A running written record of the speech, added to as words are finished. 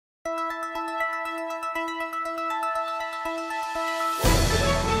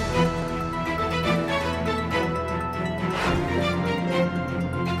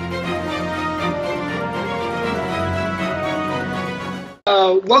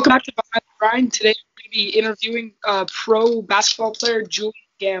Welcome back to Behind the Grind. Today we're going to be interviewing pro basketball player Julian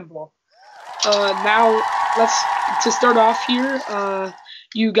Gamble. Now, let's to start off here.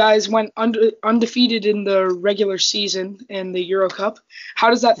 You guys went undefeated in the regular season in the Euro Cup. How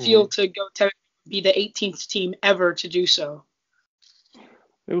does that feel hmm to go to be the 18th team ever to do so?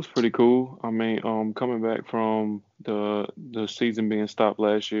 It was pretty cool. I mean, coming back from the season being stopped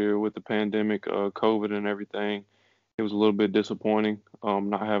last year with the pandemic, COVID and everything, it was a little bit disappointing,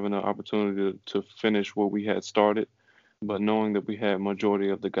 not having the opportunity to finish what we had started. But knowing that we had majority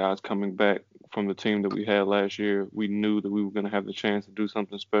of the guys coming back from the team that we had last year, we knew that we were going to have the chance to do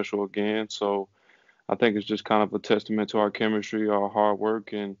something special again. So I think it's just kind of a testament to our chemistry, our hard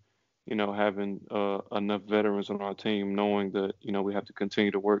work, and having enough veterans on our team, knowing that we have to continue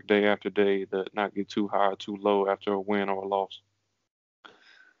to work day after day, that not get too high or too low after a win or a loss.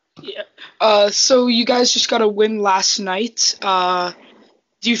 Yeah. So you guys just got a win last night.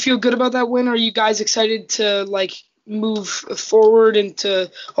 Do you feel good about that win? Are you guys excited to move forward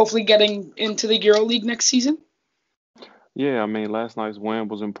into hopefully getting into the Euro League next season? Yeah, I mean, last night's win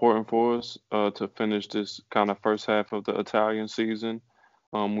was important for us to finish this kind of first half of the Italian season.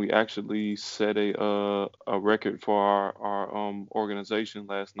 We actually set a record for our organization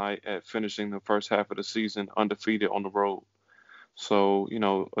last night at finishing the first half of the season undefeated on the road. So,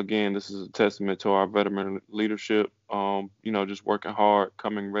 again, this is a testament to our veteran leadership. Just working hard,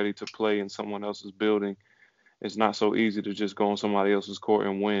 coming ready to play in someone else's building. It's not so easy to just go on somebody else's court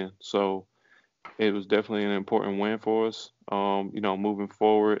and win. So it was definitely an important win for us. Moving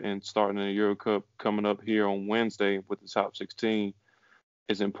forward and starting the Euro Cup coming up here on Wednesday with the top 16,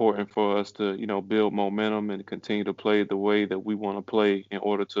 it's important for us to, build momentum and continue to play the way that we want to play in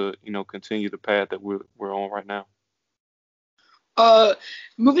order to, continue the path that we're on right now. Uh,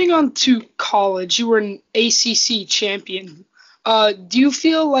 Moving on to college, you were an ACC champion. Do you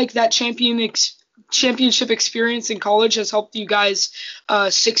feel like that championship experience in college has helped you guys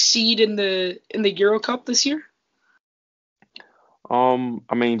succeed in the Euro Cup this year?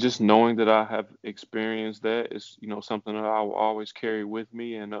 I mean, just knowing that I have experienced that is, something that I will always carry with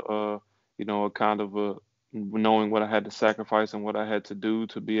me, and a kind of a knowing what I had to sacrifice and what I had to do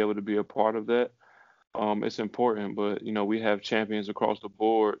to be able to be a part of that. It's important, but we have champions across the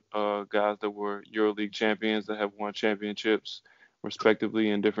board, guys that were EuroLeague champions that have won championships respectively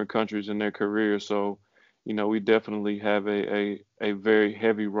in different countries in their career. So, we definitely have a very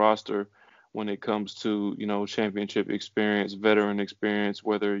heavy roster when it comes to, championship experience, veteran experience,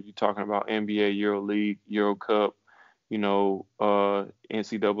 whether you're talking about NBA, EuroLeague, Euro Cup, NCAA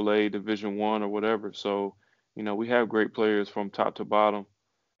Division One or whatever. So, we have great players from top to bottom,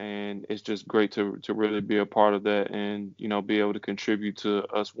 and it's just great to really be a part of that and be able to contribute to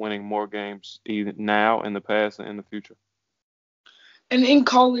us winning more games even now, in the past, and in the future. And in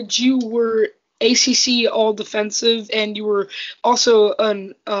college, you were ACC All Defensive, and you were also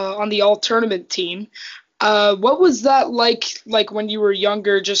on the All Tournament team. What was that like when you were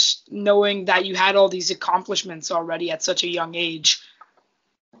younger, just knowing that you had all these accomplishments already at such a young age?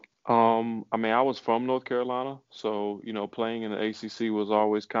 I mean, I was from North Carolina, so playing in the ACC was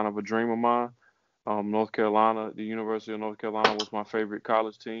always kind of a dream of mine. North Carolina, the University of North Carolina was my favorite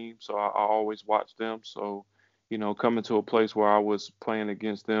college team, so I always watched them. So, coming to a place where I was playing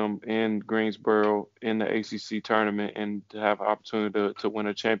against them in Greensboro in the ACC tournament and to have an opportunity to win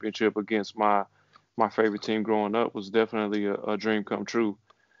a championship against my favorite team growing up was definitely a dream come true.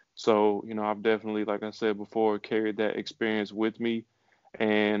 So, I've definitely, like I said before, carried that experience with me.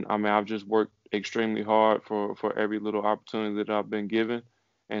 And I mean, I've just worked extremely hard for every little opportunity that I've been given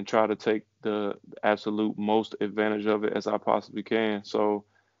and try to take the absolute most advantage of it as I possibly can. So,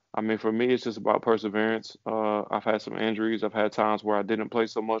 I mean, for me, it's just about perseverance. I've had some injuries. I've had times where I didn't play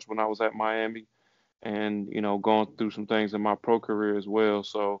so much when I was at Miami and, going through some things in my pro career as well.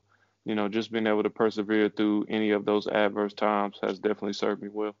 So, just being able to persevere through any of those adverse times has definitely served me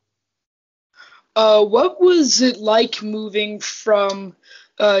well. What was it like moving from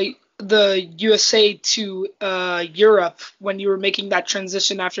uh, the USA to Europe when you were making that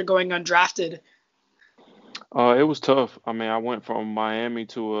transition after going undrafted? It was tough. I mean, I went from Miami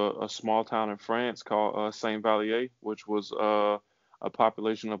to a small town in France called Saint Vallier, which was a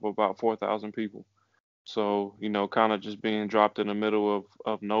population of about 4,000 people. So, kind of just being dropped in the middle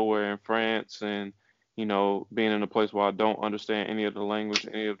of nowhere in France and, being in a place where I don't understand any of the language,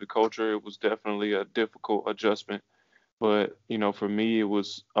 any of the culture, it was definitely a difficult adjustment. But, for me, it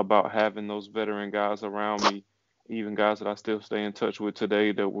was about having those veteran guys around me, even guys that I still stay in touch with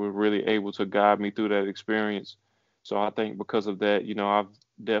today that were really able to guide me through that experience. So I think because of that, I've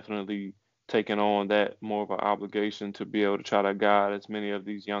definitely taken on that more of an obligation to be able to try to guide as many of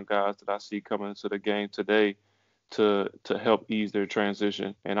these young guys that I see coming into the game today to help ease their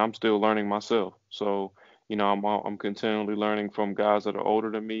transition. And I'm still learning myself. So, I'm continually learning from guys that are older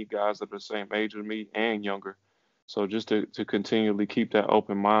than me, guys that are the same age as me, and younger. So just to continually keep that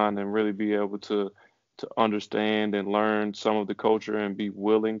open mind and really be able to understand and learn some of the culture and be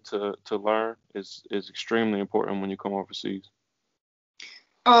willing to learn is extremely important when you come overseas.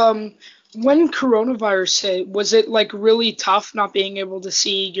 Um, when coronavirus hit, was it like really tough not being able to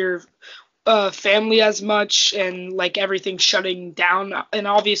see your family as much and like everything shutting down? And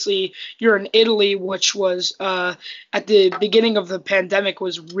obviously, you're in Italy, which was at the beginning of the pandemic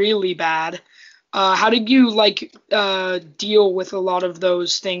was really bad. How did you like deal with a lot of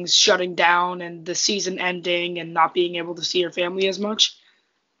those things shutting down and the season ending and not being able to see your family as much?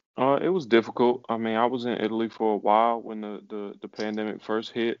 It was difficult. I mean, I was in Italy for a while when the pandemic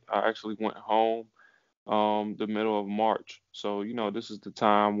first hit. I actually went home the middle of March. So, this is the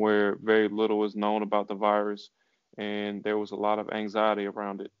time where very little is known about the virus and there was a lot of anxiety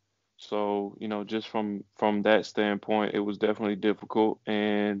around it. So, just from that standpoint, it was definitely difficult.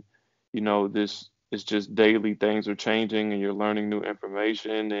 And, this is just daily things are changing and you're learning new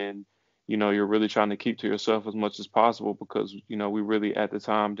information and you're really trying to keep to yourself as much as possible because, we really at the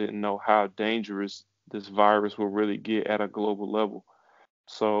time didn't know how dangerous this virus will really get at a global level.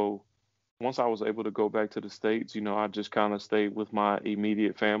 So, once I was able to go back to the States, I just kind of stayed with my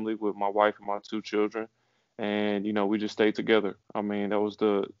immediate family, with my wife and my two children. And, we just stayed together. I mean, that was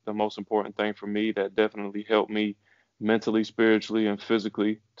the most important thing for me. That definitely helped me mentally, spiritually, and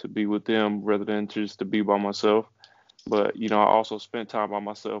physically to be with them rather than just to be by myself. But, I also spent time by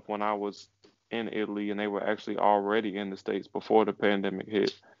myself when I was in Italy and they were actually already in the States before the pandemic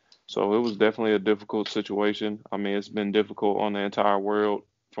hit. So it was definitely a difficult situation. I mean, it's been difficult on the entire world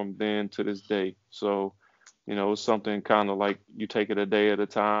from then to this day. So, it's something kind of like you take it a day at a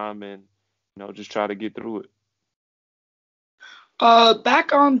time and, just try to get through it.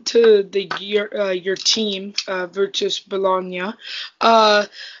 Back on to your team, Virtus Bologna. Uh,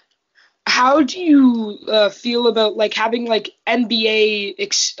 how do you feel about like having like NBA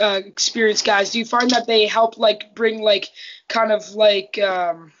experienced guys? Do you find that they help like bring like kind of like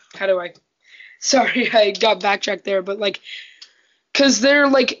how do I? Sorry, I got backtracked there, but like because they're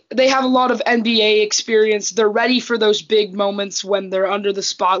like they have a lot of NBA experience. They're ready for those big moments when they're under the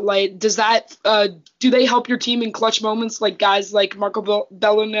spotlight. Does that do they help your team in clutch moments like guys like Marco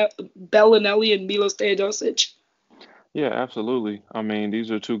Bellinelli and Milos Teodosic? Yeah, absolutely. I mean,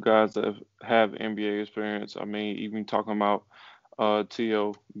 these are two guys that have NBA experience. I mean, even talking about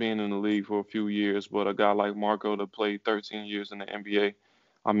Tio being in the league for a few years, but a guy like Marco that played 13 years in the NBA.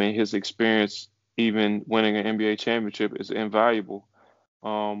 I mean, his experience, even winning an NBA championship, is invaluable.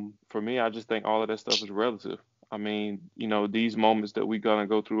 For me, I just think all of that stuff is relative. I mean, these moments that we're gonna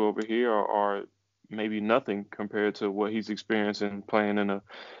go through over here are maybe nothing compared to what he's experiencing playing in a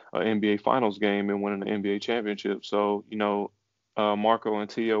NBA Finals game and winning the NBA championship. So, Marco and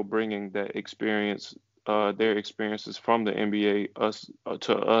Tio bringing that experience, their experiences from the NBA, us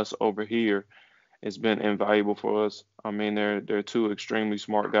to us over here, has been invaluable for us. I mean, they're two extremely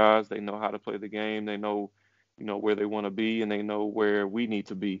smart guys. They know how to play the game. They know, where they want to be, and they know where we need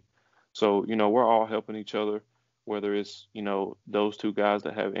to be. So, we're all helping each other. Whether it's, those two guys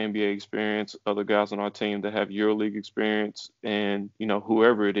that have NBA experience, other guys on our team that have EuroLeague experience, and,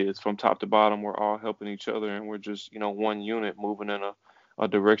 whoever it is from top to bottom, we're all helping each other and we're just, one unit moving in a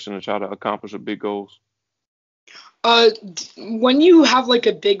direction to try to accomplish a big goals. When you have like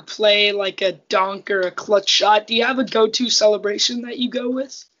a big play, like a dunk or a clutch shot, do you have a go-to celebration that you go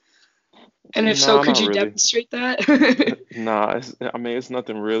with? And if so, Nah, could not you really. demonstrate that? Nah, I mean, it's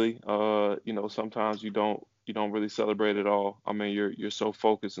nothing really. Sometimes you don't really celebrate at all. I mean, you're so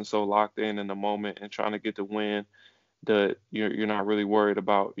focused and so locked in the moment and trying to get the win that you're not really worried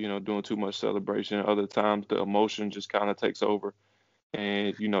about, doing too much celebration. Other times the emotion just kind of takes over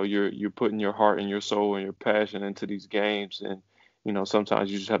and you're putting your heart and your soul and your passion into these games and sometimes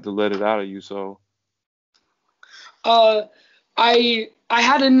you just have to let it out of you. So Uh, I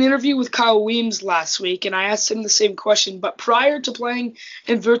had an interview with Kyle Weems last week, and I asked him the same question. But prior to playing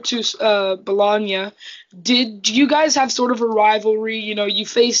in Virtus Bologna, did you guys have sort of a rivalry? You know, you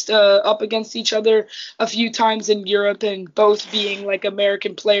faced up against each other a few times in Europe, and both being like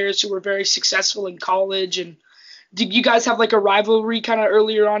American players who were very successful in college. And did you guys have like a rivalry kind of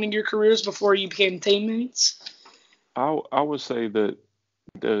earlier on in your careers before you became teammates? I would say that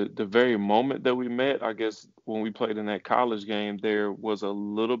the very moment that we met, I guess when we played in that college game, there was a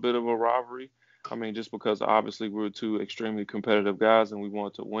little bit of a rivalry. I mean, just because obviously we were two extremely competitive guys and we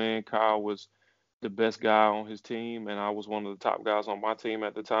wanted to win. Kyle was the best guy on his team, and I was one of the top guys on my team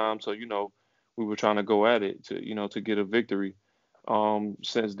at the time. So, we were trying to go at it to get a victory.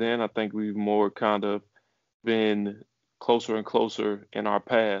 Since then, I think we've more kind of been closer and closer in our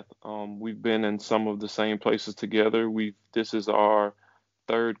path. We've been in some of the same places together. This is our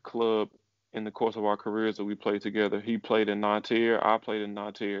third club in the course of our careers that we played together. He played in Nanterre, I played in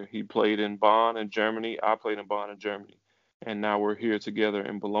Nanterre. He played in Bonn in Germany, I played in Bonn in Germany. And now we're here together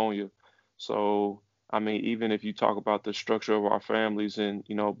in Bologna. So, I mean, even if you talk about the structure of our families and,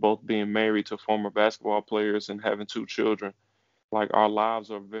 both being married to former basketball players and having two children, like our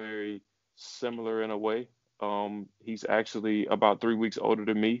lives are very similar in a way. He's actually about 3 weeks older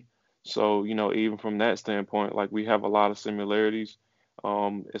than me. So, even from that standpoint, like we have a lot of similarities.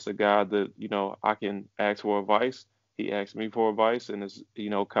 It's a guy that, I can ask for advice. He asks me for advice, and it's,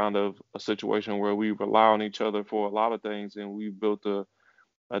 kind of a situation where we rely on each other for a lot of things, and we built a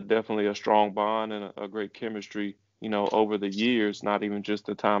definitely a strong bond and a great chemistry, over the years, not even just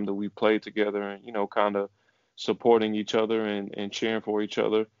the time that we played together and, kind of supporting each other and cheering for each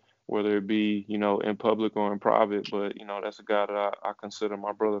other, whether it be, in public or in private. But, that's a guy that I consider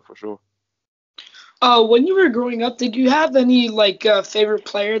my brother for sure. When you were growing up, did you have any like favorite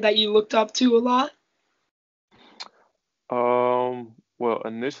player that you looked up to a lot? Well,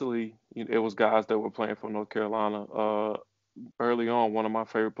 initially, it was guys that were playing for North Carolina. Early on, one of my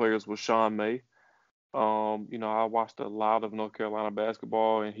favorite players was Sean May. I watched a lot of North Carolina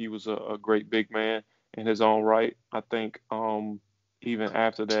basketball, and he was a great big man in his own right. I think even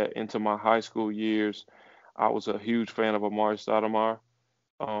after that, into my high school years, I was a huge fan of Amari Stoudemire.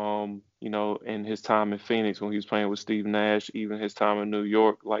 In his time in Phoenix when he was playing with Steve Nash, even his time in New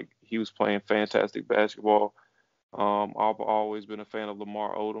York, like he was playing fantastic basketball. I've always been a fan of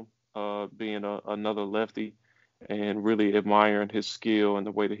Lamar Odom, being another lefty, and really admiring his skill and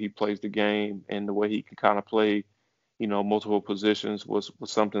the way that he plays the game and the way he can kind of play, multiple positions was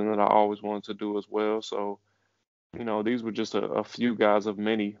something that I always wanted to do as well. So, these were just a few guys of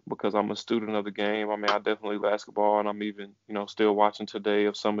many because I'm a student of the game. I mean, I definitely basketball, and I'm even, still watching today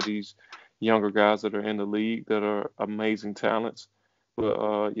of some of these younger guys that are in the league that are amazing talents.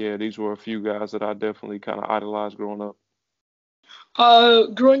 But yeah, these were a few guys that I definitely kind of idolized growing up.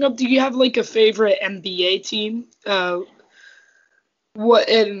 Growing up, do you have like a favorite NBA team? What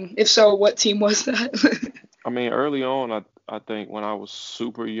and if so, what team was that? I mean, early on, I think when I was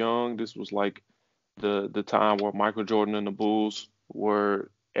super young, this was like the time where Michael Jordan and the Bulls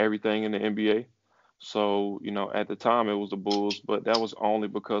were everything in the NBA. So, at the time it was the Bulls, but that was only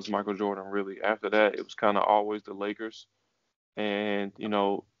because Michael Jordan really. After that, it was kind of always the Lakers. And,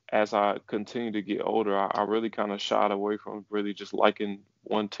 as I continued to get older, I really kind of shied away from really just liking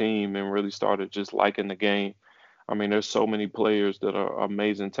one team and really started just liking the game. I mean, there's so many players that are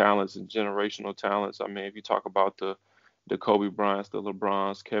amazing talents and generational talents. I mean, if you talk about the Kobe Bryants, the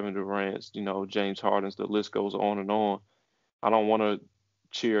LeBrons, Kevin Durant's, James Harden's, the list goes on and on. I don't want to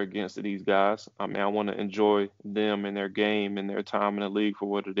cheer against these guys. I mean, I want to enjoy them and their game and their time in the league for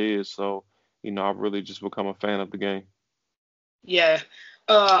what it is. So, I've really just become a fan of the game. Yeah,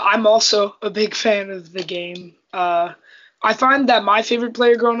 I'm also a big fan of the game. I find that my favorite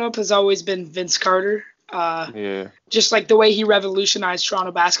player growing up has always been Vince Carter. Yeah. Just like the way he revolutionized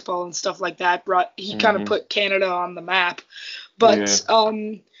Toronto basketball and stuff like that, he kind of Mhm. put Canada on the map. Yeah. But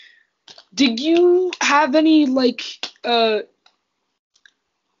did you have any like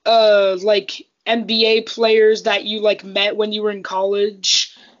NBA players that you like met when you were in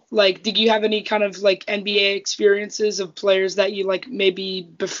college? Like, did you have any kind of like NBA experiences of players that you like maybe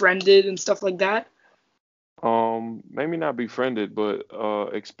befriended and stuff like that? Maybe not befriended, but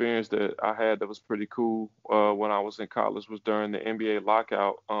experience that I had that was pretty cool when I was in college was during the NBA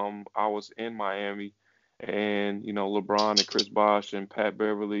lockout. I was in Miami, and LeBron and Chris Bosh and Pat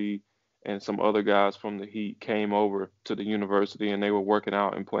Beverly and some other guys from the Heat came over to the university, and they were working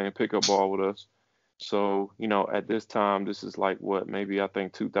out and playing pickup ball with us. So, at this time, this is like what, maybe I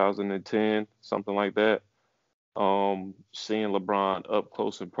think 2010, something like that. Seeing LeBron up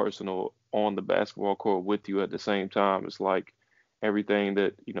close and personal on the basketball court with you at the same time, it's like everything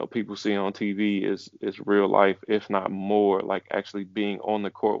that people see on TV is real life, if not more. Like actually being on the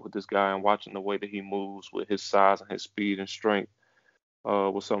court with this guy and watching the way that he moves with his size and his speed and strength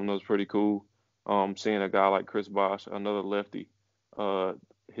was something that was pretty cool. Seeing a guy like Chris Bosh, another lefty, uh,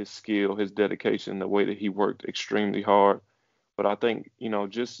 his skill, his dedication, the way that he worked extremely hard. But I think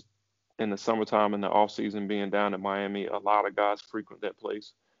just in the summertime and the off season being down in Miami, a lot of guys frequent that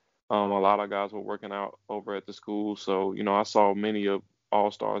place. A lot of guys were working out over at the school, so I saw many of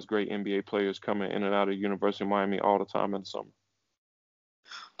all-stars, great NBA players coming in and out of University of Miami all the time in the summer.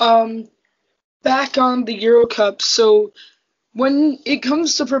 Um, Back on the Euro Cup, so when it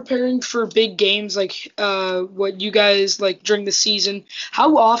comes to preparing for big games like what you guys like during the season,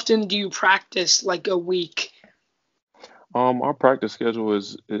 how often do you practice like a week? Our practice schedule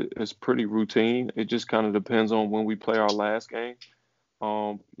is pretty routine. It just kind of depends on when we play our last game.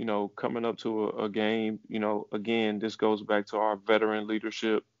 Coming up to a game, again, this goes back to our veteran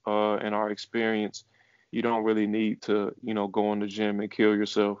leadership and our experience. You don't really need to, go in the gym and kill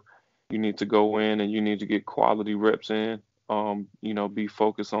yourself. You need to go in and you need to get quality reps in. Be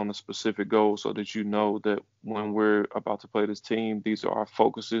focused on a specific goal so that you know that when we're about to play this team, these are our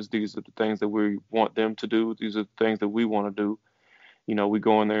focuses. These are the things that we want them to do. These are the things that we want to do. We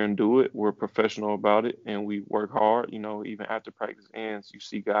go in there and do it. We're professional about it and we work hard. Even after practice ends, you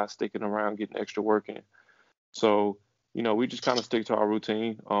see guys sticking around getting extra work in. So, we just kind of stick to our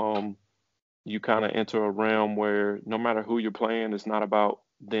routine. You kind of enter a realm where no matter who you're playing, it's not about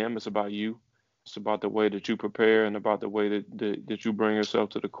them, it's about you. It's about the way that you prepare and about the way that you bring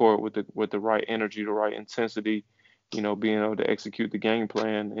yourself to the court with the right energy, the right intensity, being able to execute the game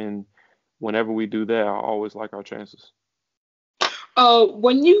plan. And whenever we do that, I always like our chances.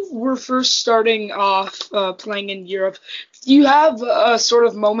 When you were first starting off playing in Europe, do you have a sort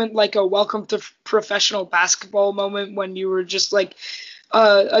of moment like a welcome to professional basketball moment when you were just like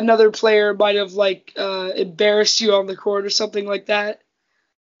another player might have like embarrassed you on the court or something like that?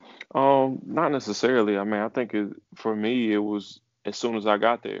 Not necessarily. I mean, I think for me, it was as soon as I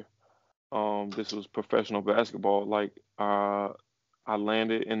got there. This was professional basketball. Like, I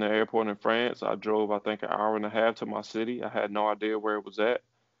landed in the airport in France. I drove, I think, an hour and a half to my city. I had no idea where it was at.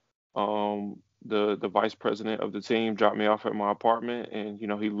 The vice president of the team dropped me off at my apartment, and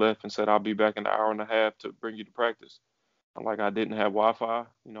he left and said, "I'll be back in an hour and a half to bring you to practice." Like I didn't have Wi-Fi.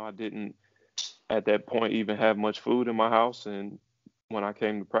 I didn't at that point even have much food in my house, and when I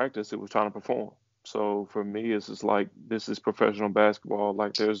came to practice, it was trying to perform. So for me, it's just like this is professional basketball.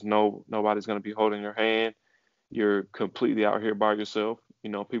 Like there's nobody's gonna be holding your hand. You're completely out here by yourself.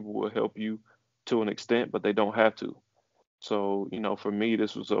 People will help you to an extent, but they don't have to. So, for me,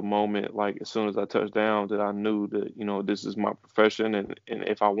 this was a moment like as soon as I touched down that I knew that, this is my profession and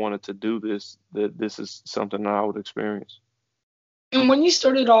if I wanted to do this, that this is something that I would experience. And when you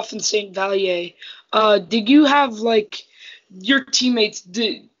started off in St. Vallier, did you have like your teammates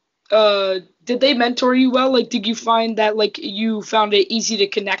did they mentor you well? Like did you find that like you found it easy to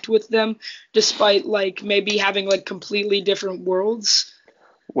connect with them despite like maybe having like completely different worlds?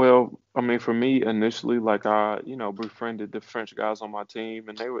 Well, I mean, for me initially, like I, befriended the French guys on my team,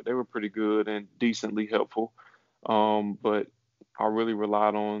 and they were pretty good and decently helpful. But I really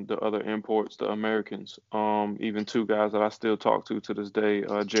relied on the other imports, the Americans. Even two guys that I still talk to this day,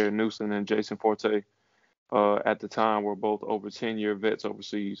 Jared Newsom and Jason Forte. At the time were both over 10-year vets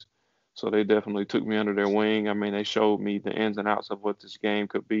overseas. So they definitely took me under their wing. I mean, they showed me the ins and outs of what this game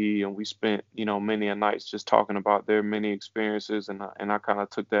could be, and we spent, many a nights just talking about their many experiences, and I kind of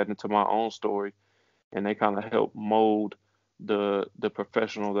took that into my own story, and they kind of helped mold the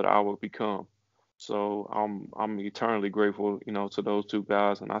professional that I would become. So I'm eternally grateful, to those two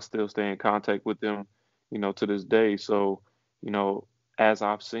guys, and I still stay in contact with them, to this day. So, you know, as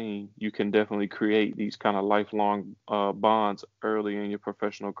I've seen, you can definitely create these kind of lifelong bonds early in your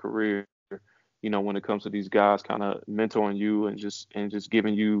professional career. When it comes to these guys kind of mentoring you and just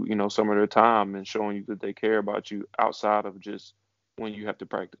giving you, some of their time and showing you that they care about you outside of just when you have to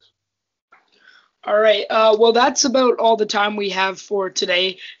practice. All right. Well, that's about all the time we have for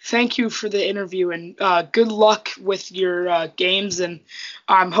today. Thank you for the interview and good luck with your games. And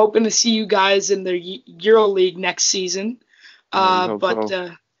I'm hoping to see you guys in the Euro League next season. Yeah, we hope But so.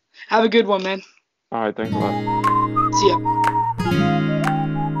 have a good one, man. All right, thanks a lot. See ya.